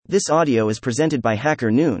This audio is presented by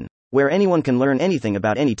Hacker Noon, where anyone can learn anything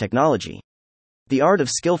about any technology. The Art of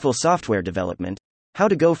Skillful Software Development: How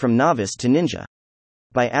to Go from Novice to Ninja.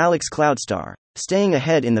 By Alex Cloudstar. Staying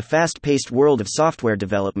ahead in the fast-paced world of software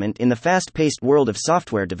development.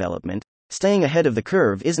 Staying ahead of the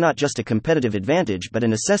curve is not just a competitive advantage but a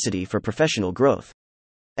necessity for professional growth.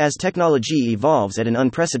 As technology evolves at an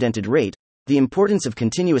unprecedented rate, the importance of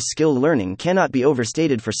continuous skill learning cannot be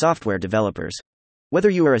overstated for software developers. Whether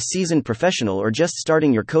you are a seasoned professional or just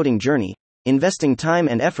starting your coding journey, investing time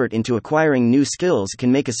and effort into acquiring new skills can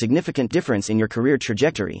make a significant difference in your career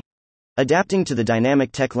trajectory. Adapting to the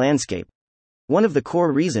dynamic tech landscape. One of the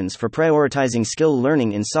core reasons for prioritizing skill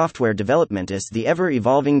learning in software development is the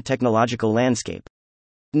ever-evolving technological landscape.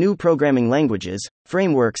 New programming languages,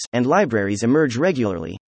 frameworks, and libraries emerge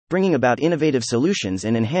regularly, bringing about innovative solutions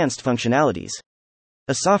and enhanced functionalities.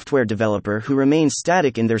 A software developer who remains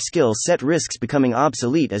static in their skill set risks becoming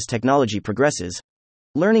obsolete as technology progresses.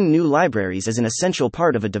 Learning new libraries is an essential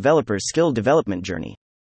part of a developer's skill development journey.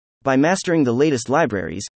 By mastering the latest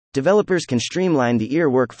libraries, developers can streamline the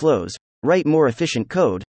workflows, write more efficient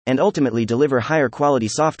code, and ultimately deliver higher quality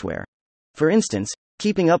software. For instance,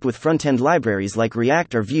 keeping up with front-end libraries like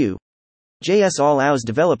React or Vue.js allows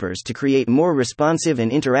developers to create more responsive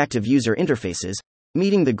and interactive user interfaces,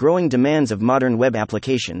 meeting the growing demands of modern web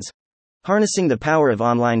applications. Harnessing the power of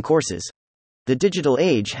online courses. The digital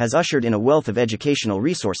age has ushered in a wealth of educational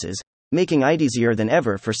resources, making it easier than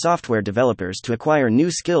ever for software developers to acquire new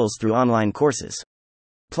skills through online courses.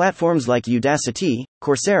 Platforms like Udacity,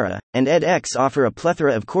 Coursera, and edX offer a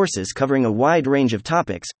plethora of courses covering a wide range of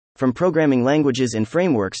topics, from programming languages and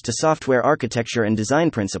frameworks to software architecture and design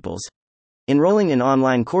principles. Enrolling in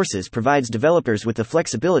online courses provides developers with the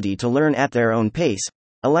flexibility to learn at their own pace,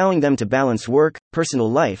 allowing them to balance work, personal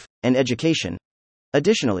life, and education.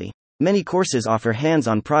 Additionally, many courses offer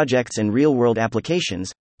hands-on projects and real-world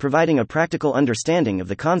applications, providing a practical understanding of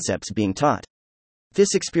the concepts being taught.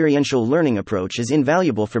 This experiential learning approach is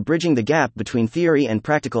invaluable for bridging the gap between theory and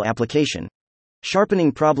practical application.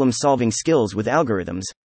 Sharpening problem-solving skills with algorithms.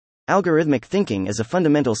 Algorithmic thinking is a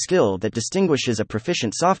fundamental skill that distinguishes a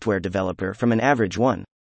proficient software developer from an average one.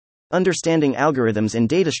 Understanding algorithms and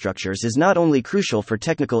data structures is not only crucial for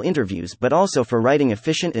technical interviews but also for writing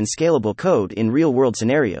efficient and scalable code in real-world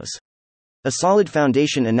scenarios. A solid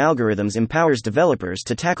foundation in algorithms empowers developers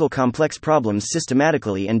to tackle complex problems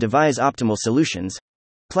systematically and devise optimal solutions.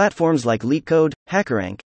 Platforms like LeetCode,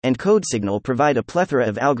 HackerRank, and CodeSignal provide a plethora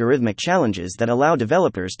of algorithmic challenges that allow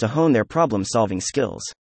developers to hone their problem-solving skills.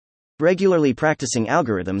 Regularly practicing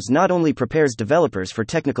algorithms not only prepares developers for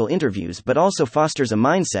technical interviews but also fosters a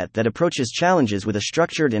mindset that approaches challenges with a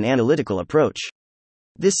structured and analytical approach.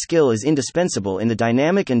 This skill is indispensable in the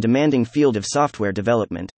dynamic and demanding field of software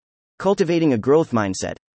development. Cultivating a growth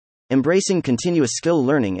mindset. Embracing continuous skill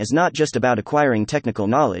learning is not just about acquiring technical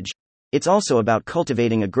knowledge, it's also about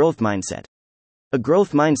cultivating a growth mindset. A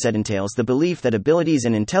growth mindset entails the belief that abilities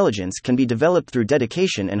and intelligence can be developed through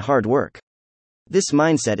dedication and hard work. This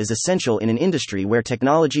mindset is essential in an industry where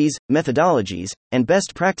technologies, methodologies, and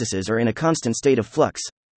best practices are in a constant state of flux.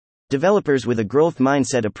 Developers with a growth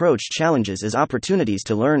mindset approach challenges as opportunities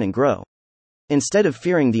to learn and grow. Instead of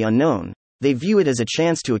fearing the unknown, they view it as a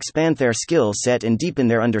chance to expand their skill set and deepen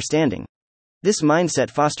their understanding. This mindset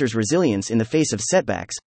fosters resilience in the face of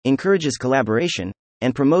setbacks, encourages collaboration,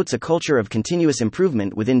 and promotes a culture of continuous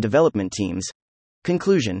improvement within development teams.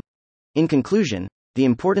 Conclusion. In conclusion, the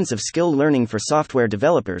importance of skill learning for software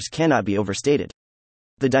developers cannot be overstated.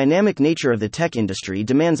 The dynamic nature of the tech industry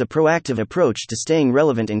demands a proactive approach to staying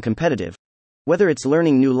relevant and competitive. Whether it's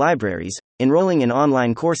learning new libraries, enrolling in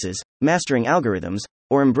online courses, mastering algorithms,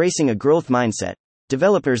 or embracing a growth mindset,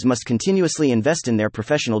 developers must continuously invest in their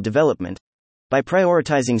professional development. By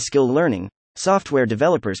prioritizing skill learning, software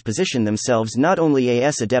developers position themselves not only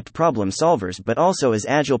as adept problem solvers but also as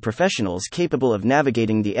agile professionals capable of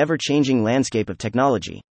navigating the ever-changing landscape of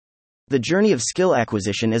technology. The journey of skill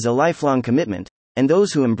acquisition is a lifelong commitment, and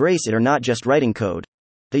those who embrace it are not just writing code.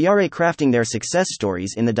 They are crafting their success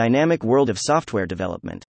stories in the dynamic world of software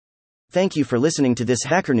development. Thank you for listening to this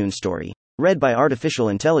HackerNoon story, read by Artificial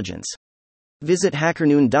Intelligence. Visit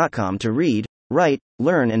hackernoon.com to read, write,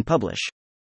 learn and publish.